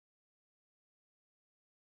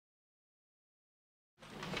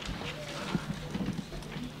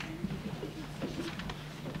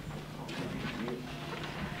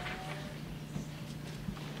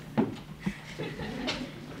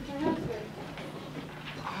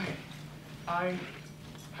I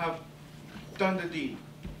have done the deed.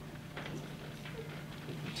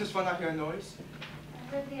 Just when I hear a noise.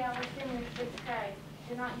 I heard the hour singing its cry.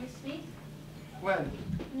 Did not you speak? When?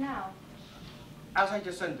 Now. As I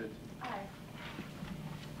descended. Aye.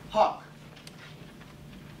 Hark!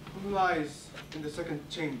 Who lies in the second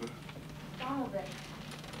chamber? Donovan.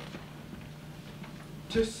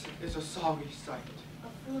 This is a sorry sight.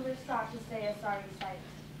 A foolish thought to say a sorry sight.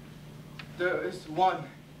 There is one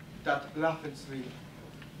that laugh and sleep.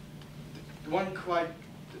 One cried,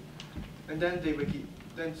 and then they wake.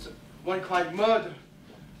 Then one cried murder.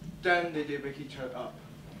 Then they wake each other up.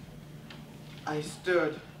 I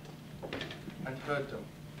stirred and heard them,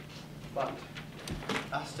 but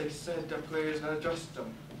as they said their prayers and addressed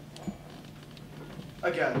them,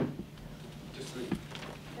 again to sleep.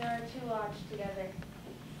 There are two lodged together.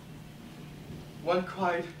 One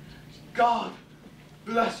cried, God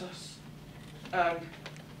bless us, and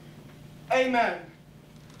Amen.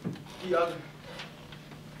 The other,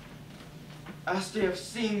 as they have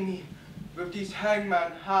seen me with these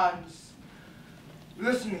hangman hands,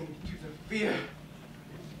 listening to the fear,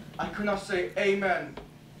 I could not say Amen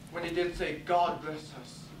when they did say God bless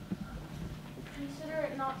us. Consider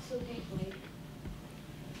it not so deeply.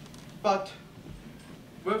 But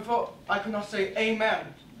wherefore I could not say Amen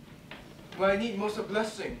when I need most a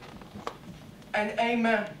blessing, and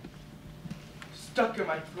Amen stuck in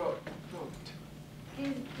my throat.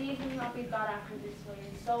 These deeds will not be thought after this way,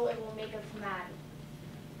 and so it will make us mad.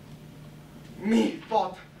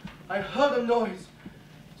 Methought I heard a noise.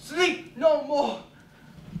 Sleep no more.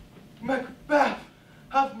 Macbeth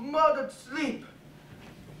hath murdered sleep.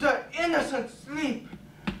 The innocent sleep.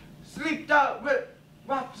 Sleep that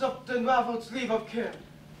wraps up the unraveled sleeve of care.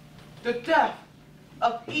 The death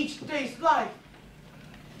of each day's life.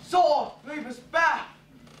 Sore labor's bath.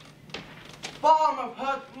 Balm of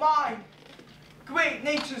hurt mind. Great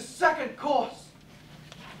nature's second course.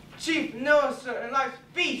 Chief nourisher in life's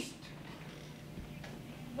feast.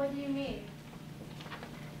 What do you mean?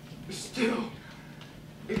 Still,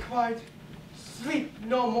 it cried, sleep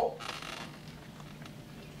no more.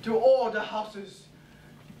 To all the houses,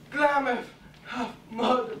 Glamour hath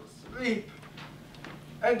murdered sleep,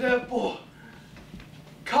 and therefore,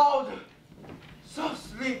 Calder shall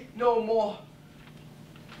sleep no more.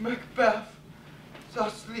 Macbeth shall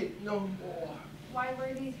sleep no more. Why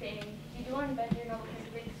were these saying? You do unbend your note because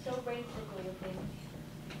it makes so brain sickly of me.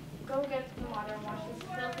 Go get some water and wash this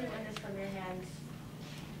filthy linen from your hands.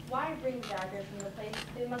 Why bring daggers from the place?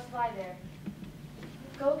 They must lie there.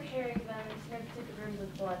 Go carry them and smear the rooms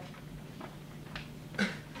with blood.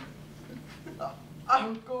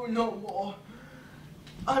 I'll go no more.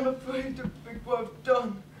 I'm afraid to think what I've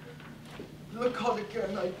done. Look out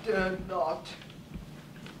again, I dare not.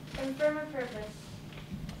 In firm of purpose,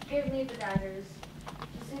 give me the daggers.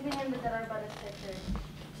 The sleeping and the dead are but a picture.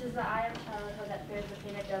 'Tis the eye of childhood that bears the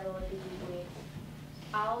painted devil with these weeds.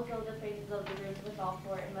 I'll gild the faces of the rooms with all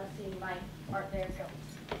for it must seem mine art their guilt.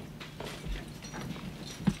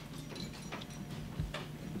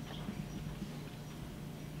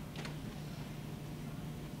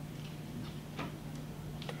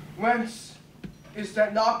 Whence is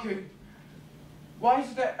that knocking? Why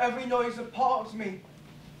is there every noise appalls me?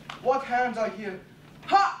 What hands I hear?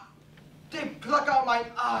 Ha! They pluck out my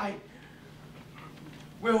eye.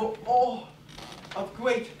 Will all of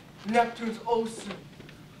great Neptune's ocean,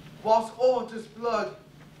 whilst all this blood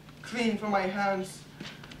clean from my hands?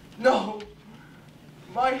 No,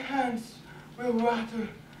 my hands will rather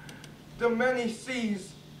the many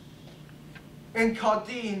seas in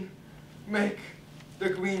Cardine make the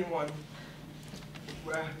green one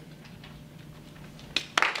red.